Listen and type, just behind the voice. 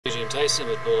Tyson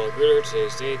with Bulldog Rooter.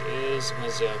 Today's date is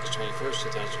Wednesday, August 21st,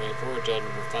 2024. Job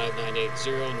number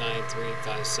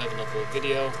 59809357. Upload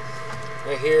video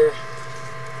right here.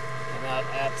 I'm out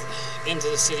at into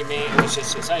the city main, which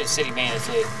is it's not even city main. It's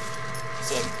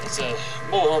a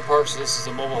mobile home park. So this is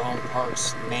the mobile home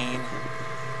park's main.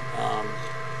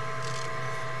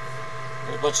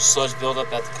 There's a bunch of sludge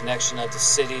buildup at the connection of the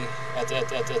city, at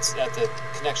the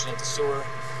connection of the sewer.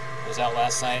 I was out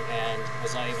last night and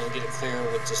was not able to get it clear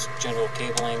with just general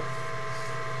cabling.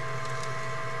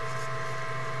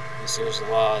 You see there's a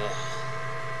lot of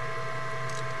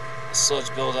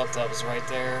sludge buildup that was right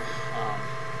there.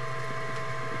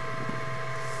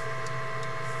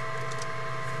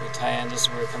 We tie in, this is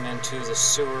where we come into the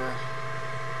sewer,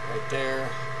 right there.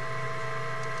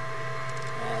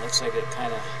 And it looks like it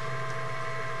kind of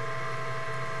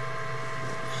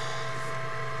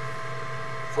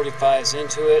 45s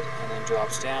into it and then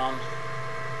drops down.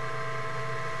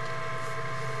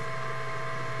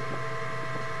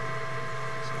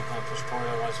 So if I push forward,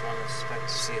 I just want to inspect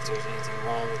to see if there's anything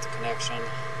wrong with the connection.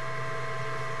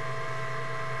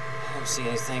 I don't see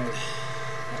anything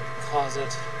that could cause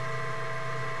it.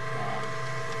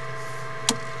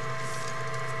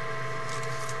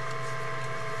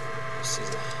 See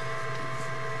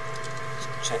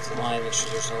check the line, make sure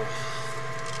there's no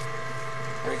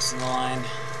breaks in the line.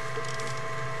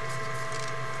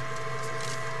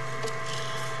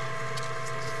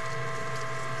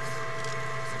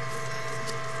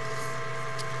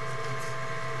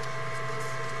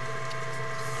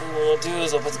 And what we'll do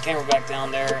is I'll put the camera back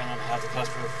down there and then have the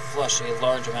customer flush a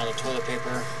large amount of toilet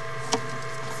paper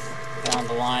down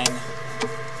the line.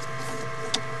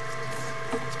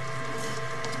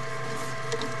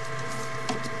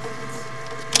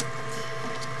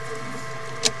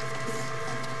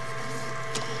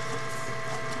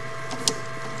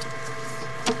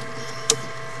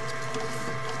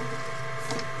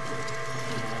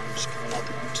 Coming up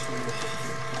into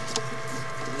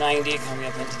 90, coming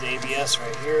up into the ABS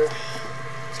right here.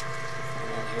 And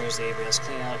then here's the ABS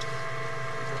cleanout.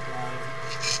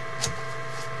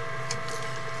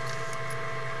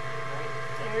 Right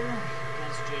there.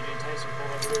 That's JJ Tyson,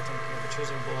 Bulldog Rooter. Thank you for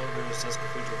choosing Bulldog Rooter as this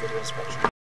concludes your video inspection.